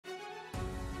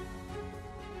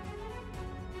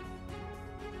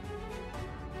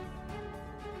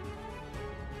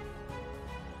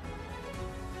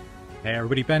Hey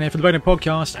everybody, Ben here for the Bonehead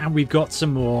podcast, and we've got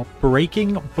some more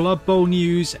breaking Blood Bowl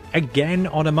news again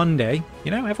on a Monday.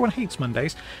 You know, everyone hates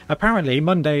Mondays. Apparently,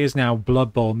 Monday is now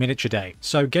Blood Bowl Miniature Day.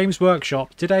 So Games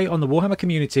Workshop today on the Warhammer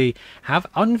community have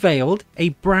unveiled a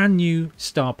brand new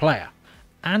star player.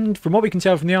 And from what we can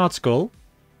tell from the article,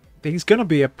 he's going to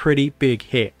be a pretty big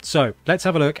hit. So let's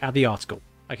have a look at the article.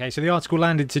 Okay, so the article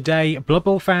landed today. Blood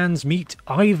Bowl fans meet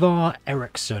Ivar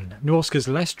Eriksson, Norska's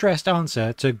less dressed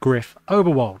answer to Griff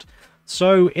Oberwald.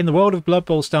 So, in the world of Blood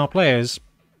Bowl star players,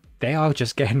 they are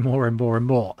just getting more and more and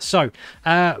more. So,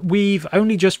 we've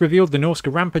only just revealed the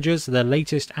Norska Rampagers, the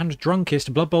latest and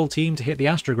drunkest Blood Bowl team to hit the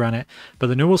Astrogranite, but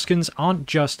the Norskans aren't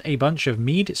just a bunch of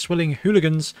mead-swilling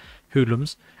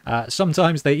hoodlums.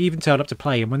 Sometimes they even turn up to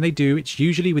play, and when they do, it's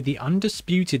usually with the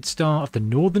undisputed star of the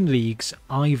Northern Leagues,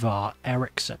 Ivar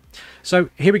Eriksson. So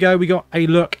here we go, we got a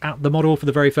look at the model for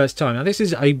the very first time. Now this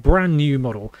is a brand new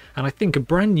model, and I think a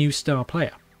brand new star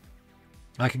player.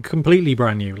 Like a completely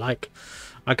brand new, like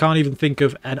I can't even think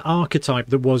of an archetype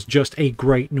that was just a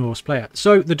great Norse player.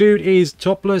 So the dude is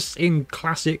topless in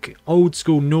classic old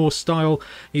school Norse style.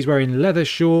 He's wearing leather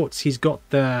shorts. He's got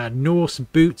the Norse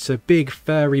boots, big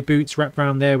furry boots wrapped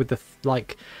around there with the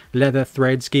like leather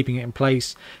threads keeping it in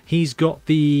place. He's got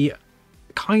the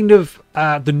kind of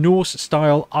the Norse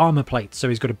style armor plate. So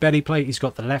he's got a belly plate. He's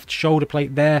got the left shoulder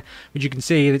plate there, which you can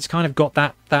see it's kind of got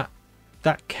that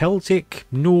Celtic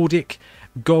Nordic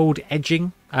gold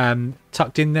edging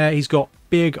tucked in there. He's got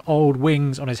big old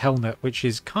wings on his helmet, which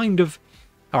is kind of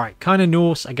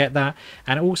Norse, I get that,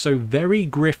 and also very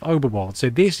Griff Oberwald. So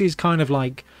this is kind of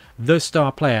like the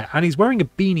star player, and he's wearing a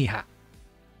beanie hat.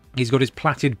 He's got his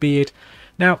plaited beard.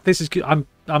 Now this is, I'm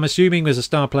assuming as a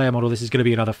star player model this is going to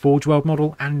be another Forge World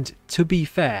model, and to be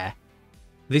fair,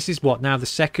 this is what, now the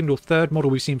second or third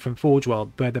model we've seen from Forge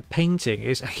World where the painting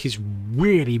is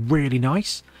really, really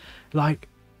nice. Like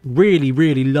really,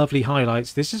 really lovely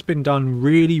highlights. This has been done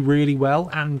really, really well,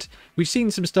 and we've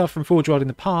seen some stuff from Forge World in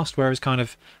the past where it's kind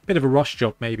of a bit of a rush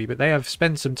job maybe, but they have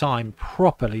spent some time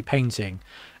properly painting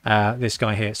this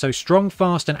guy here. So strong,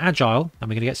 fast and agile, and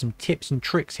we're going to get some tips and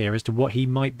tricks here as to what he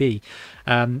might be.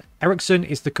 Eriksson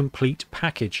is the complete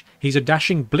package. He's a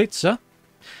dashing blitzer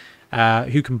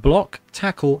who can block,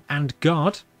 tackle and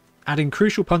guard, adding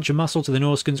crucial punch and muscle to the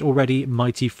Norskans' already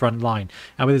mighty front line.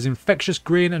 And with his infectious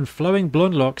grin and flowing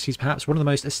blonde locks, he's perhaps one of the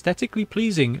most aesthetically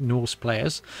pleasing Norse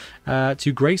players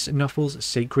to grace Nuffle's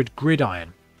sacred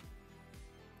gridiron.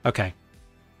 Okay,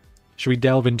 should we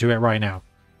delve into it right now?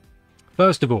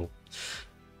 First of all,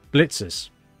 blitzers.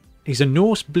 He's a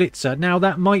Norse blitzer. Now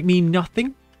that might mean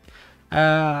nothing.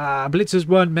 Blitzers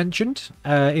weren't mentioned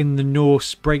in the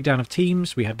Norse breakdown of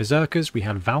teams. We had Berserkers, we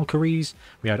had Valkyries,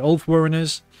 we had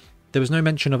Ulfwereners. There was no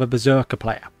mention of a Berserker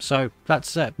player. So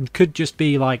that's could just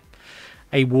be like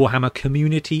a Warhammer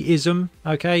community-ism.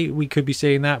 Okay, we could be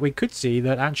seeing that. We could see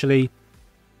that actually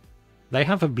they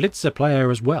have a Blitzer player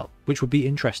as well, which would be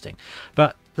interesting.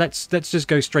 But let's just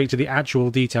go straight to the actual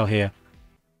detail here.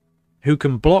 Who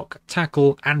can block,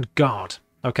 tackle, and guard.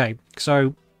 Okay,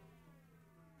 so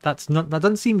that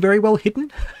doesn't seem very well hidden.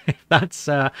 if that's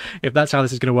how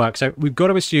this is going to work. So we've got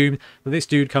to assume that this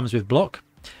dude comes with block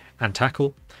and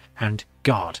tackle and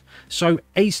guard. So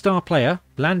a star player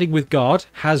landing with guard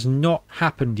has not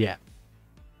happened yet.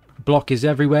 Block is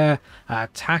everywhere.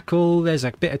 Tackle, there's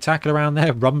a bit of tackle around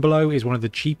there. Rumbelow is one of the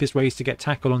cheapest ways to get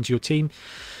tackle onto your team.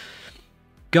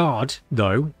 Guard,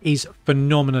 though, is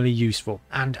phenomenally useful.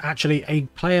 And actually, a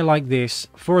player like this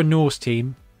for a Norse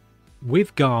team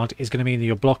with guard is going to mean that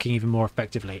you're blocking even more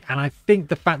effectively. And I think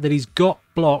the fact that he's got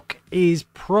block is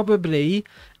probably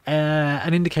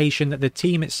an indication that the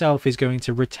team itself is going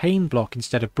to retain block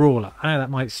instead of brawler. I know that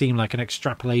might seem like an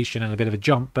extrapolation and a bit of a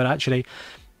jump, but actually,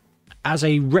 as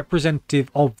a representative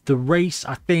of the race,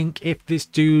 I think if this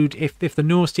dude, if the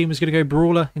Norse team was going to go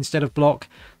brawler instead of block,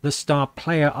 the star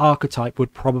player archetype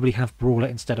would probably have brawler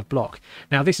instead of block.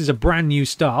 Now this is a brand new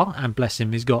star, and bless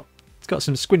him, it's got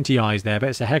some squinty eyes there, but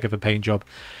it's a heck of a paint job.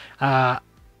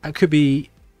 It could be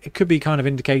kind of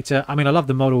indicator. I mean, I love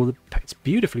the model. It's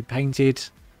beautifully painted.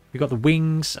 We've got the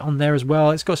wings on there as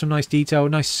well. It's got some nice detail,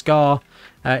 nice scar,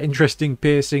 interesting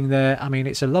piercing there. I mean,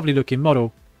 it's a lovely looking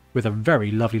model with a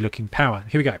very lovely looking power.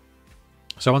 Here we go.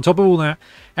 So on top of all that,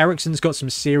 Eriksson's got some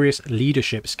serious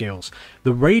leadership skills.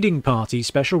 The raiding party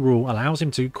special rule allows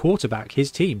him to quarterback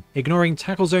his team, ignoring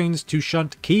tackle zones to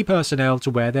shunt key personnel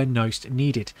to where they're most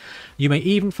needed. You may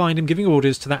even find him giving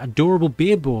orders to that adorable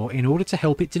beard boar in order to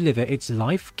help it deliver its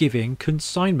life-giving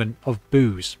consignment of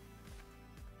booze.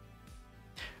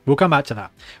 We'll come back to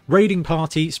that. Raiding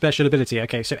Party special ability.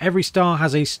 Okay, so every star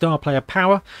has a star player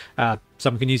power.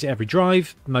 Some can use it every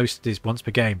drive. Most is once per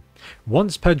game.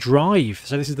 Once per drive.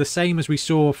 So this is the same as we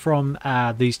saw from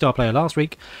the star player last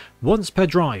week. Once per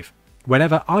drive.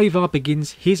 Whenever Ivar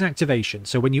begins his activation.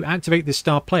 So when you activate this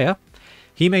star player,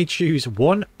 he may choose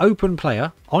one open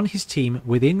player on his team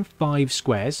within 5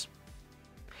 squares.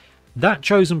 That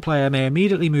chosen player may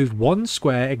immediately move 1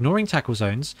 square, ignoring tackle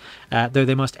zones, though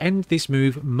they must end this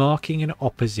move marking an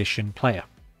opposition player.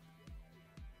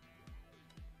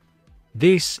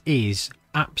 This is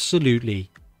absolutely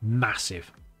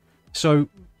massive. So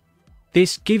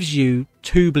this gives you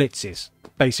 2 blitzes,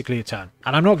 basically a turn.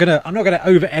 And I'm not gonna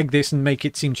over egg this and make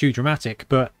it seem too dramatic,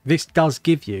 but this does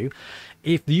give you,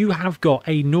 if you have got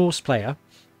a Norse player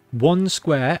 1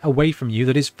 square away from you,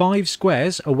 that is 5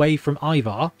 squares away from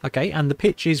Ivar, okay, and the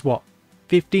pitch is what,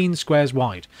 15 squares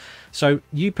wide. So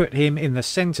you put him in the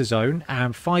center zone,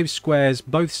 and 5 squares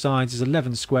both sides is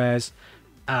 11 squares.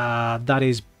 That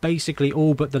is basically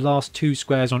all but the last 2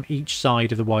 squares on each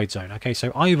side of the wide zone. Okay,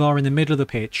 so Ivar in the middle of the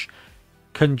pitch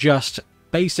can just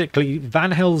basically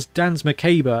Van Hel's Dans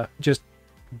McCabe, just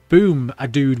boom a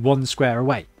dude 1 square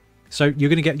away. So you're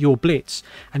going to get your blitz,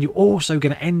 and you're also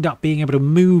going to end up being able to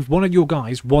move one of your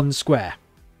guys 1 square.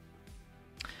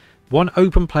 1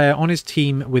 open player on his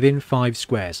team within 5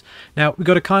 squares. Now, we've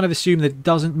got to kind of assume that it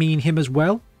doesn't mean him as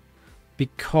well,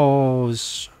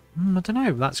 because, I don't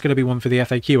know, that's going to be one for the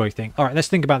FAQ, I think. All right, let's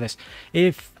think about this.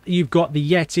 If you've got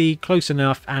the Yeti close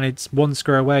enough and it's 1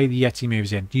 square away, the Yeti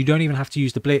moves in. You don't even have to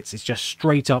use the blitz. It's just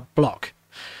straight up block.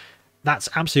 That's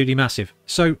absolutely massive.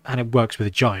 So, and it works with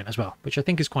a giant as well, which I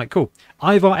think is quite cool.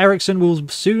 Ivar Eriksson will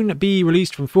soon be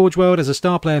released from Forge World as a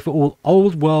star player for all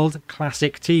Old World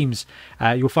Classic teams.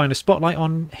 You'll find a spotlight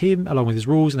on him along with his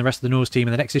rules and the rest of the Norse team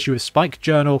in the next issue of Spike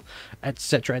Journal,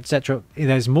 etc, etc.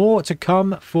 There's more to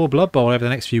come for Blood Bowl over the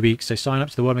next few weeks, so sign up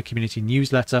to the Warhammer Community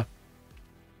newsletter,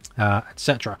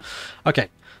 etc. Okay,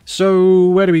 so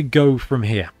where do we go from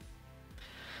here?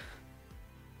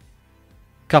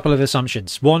 Couple of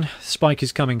assumptions. 1, Spike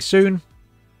is coming soon.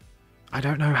 I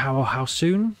don't know how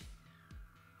soon.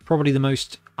 Probably the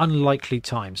most unlikely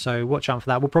time, so watch out for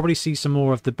that. We'll probably see some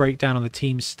more of the breakdown on the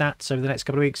team's stats over the next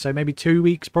couple of weeks, so maybe 2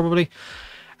 weeks probably.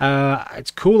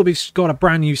 It's cool that we've got a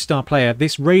brand new star player.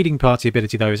 This raiding party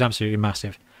ability though is absolutely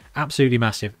massive. Absolutely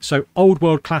massive. So Old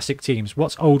World Classic teams.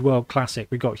 What's Old World Classic?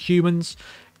 We've got humans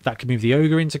that can move the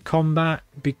ogre into combat.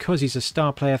 Because he's a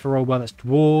star player for Old World, that's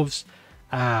dwarves.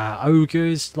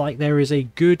 Ogres. Like, there is a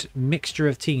good mixture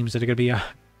of teams that are going to be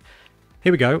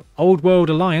here we go. Old World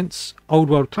Alliance, Old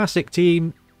World Classic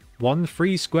team, 1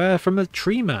 free square from a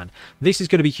tree man. This is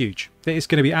going to be huge. It's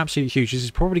going to be absolutely huge. This is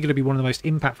probably going to be one of the most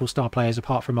impactful star players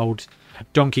apart from old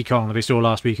Donkey Kong that we saw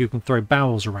last week, who can throw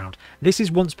barrels around. This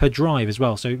is once per drive as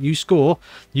well, so you score,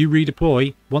 you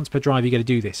redeploy, once per drive you get to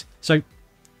do this. So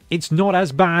it's not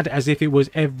as bad as if it was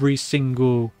every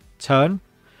single turn.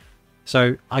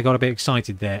 So I got a bit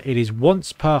excited there. It is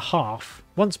once per half,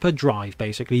 once per drive,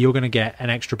 basically, you're going to get an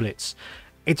extra blitz.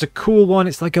 It's a cool one.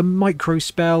 It's like a micro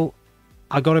spell.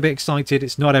 I got a bit excited.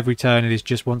 It's not every turn. It is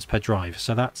just once per drive.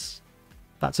 So that's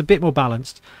a bit more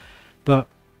balanced. But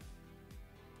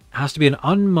it has to be an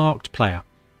unmarked player.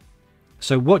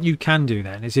 So what you can do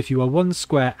then is if you are 1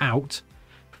 square out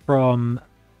from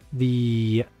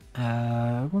the...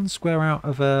 1 square out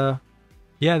of a...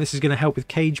 Yeah, this is going to help with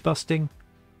cage busting.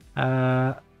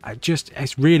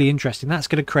 It's really interesting. That's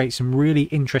going to create some really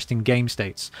interesting game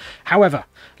states. However,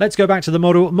 let's go back to the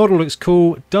model. Model looks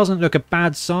cool. Doesn't look a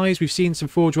bad size. We've seen some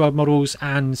Forge World models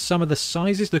and some of the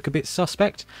sizes look a bit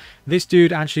suspect. This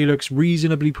dude actually looks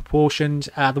reasonably proportioned.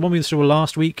 The one we saw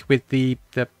last week with the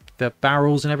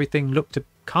barrels and everything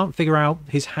can't figure out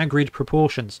his Hagrid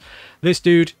proportions. This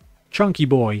dude, chunky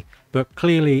boy, but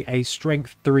clearly a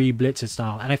strength 3 blitzer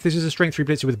style. And if this is a strength 3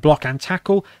 blitzer with block and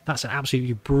tackle, that's an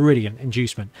absolutely brilliant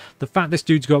inducement. The fact this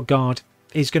dude's got guard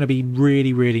is going to be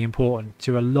really, really important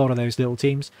to a lot of those little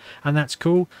teams, and that's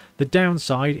cool. The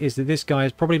downside is that this guy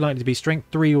is probably likely to be strength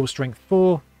 3 or strength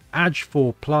 4, edge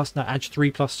 4 plus, no, edge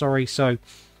 3 plus, sorry. So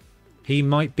he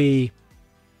might be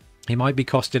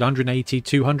costed 180,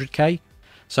 200k.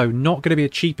 So not going to be a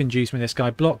cheap inducement. This guy,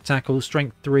 block, tackle,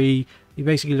 strength 3. You're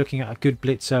basically looking at a good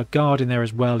blitzer. Guard in there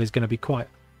as well is going to be quite...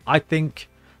 I think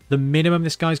the minimum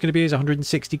this guy's going to be is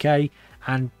 160k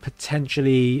and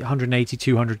potentially 180,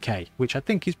 200k, which I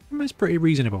think is pretty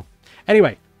reasonable.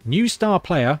 Anyway, new star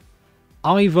player,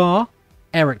 Ivar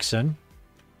Eriksson.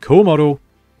 Cool model.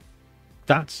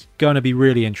 That's going to be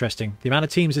really interesting. The amount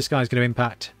of teams this guy's going to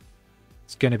impact,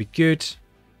 it's going to be good.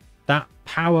 That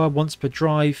power once per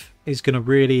drive is going to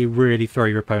really, really throw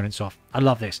your opponents off. I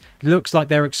love this. It looks like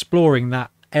they're exploring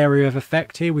that area of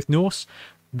effect here with Norse.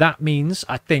 That means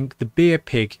I think the beer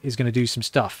pig is going to do some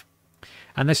stuff.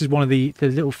 And this is one of the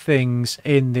little things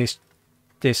in this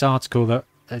article that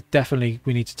definitely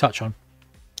we need to touch on.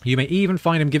 You may even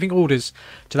find him giving orders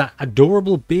to that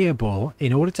adorable beer ball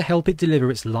in order to help it deliver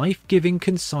its life-giving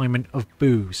consignment of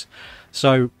booze.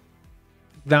 So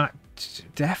that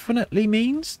definitely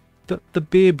means that the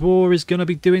beer ball is going to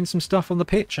be doing some stuff on the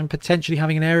pitch and potentially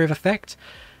having an area of effect.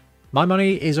 My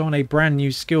money is on a brand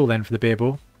new skill then for the beer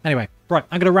ball. Anyway, right,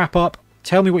 I'm going to wrap up.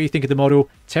 Tell me what you think of the model,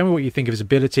 tell me what you think of his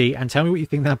ability, and tell me what you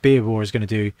think that beer ball is going to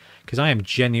do, because I am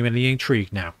genuinely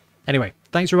intrigued now. Anyway,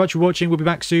 thanks very much for watching. We'll be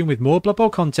back soon with more Blood Bowl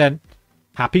content.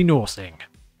 Happy Norsing.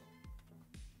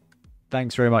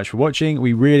 Thanks very much for watching.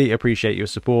 We really appreciate your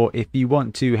support. If you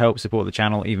want to help support the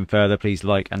channel even further, please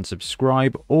like and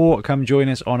subscribe, or come join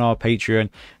us on our Patreon.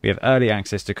 We have early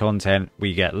access to content.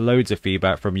 We get loads of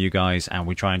feedback from you guys, and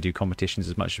we try and do competitions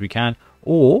as much as we can.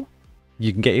 Or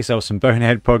you can get yourself some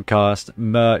Bonehead podcast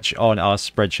merch on our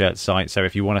Spreadshirt site. So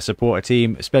if you want to support a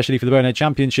team, especially for the Bonehead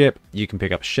Championship, you can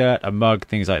pick up a shirt, a mug,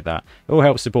 things like that. It all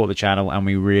helps support the channel, and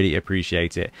we really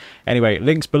appreciate it. Anyway,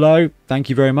 links below. Thank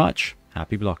you very much.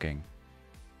 Happy blocking.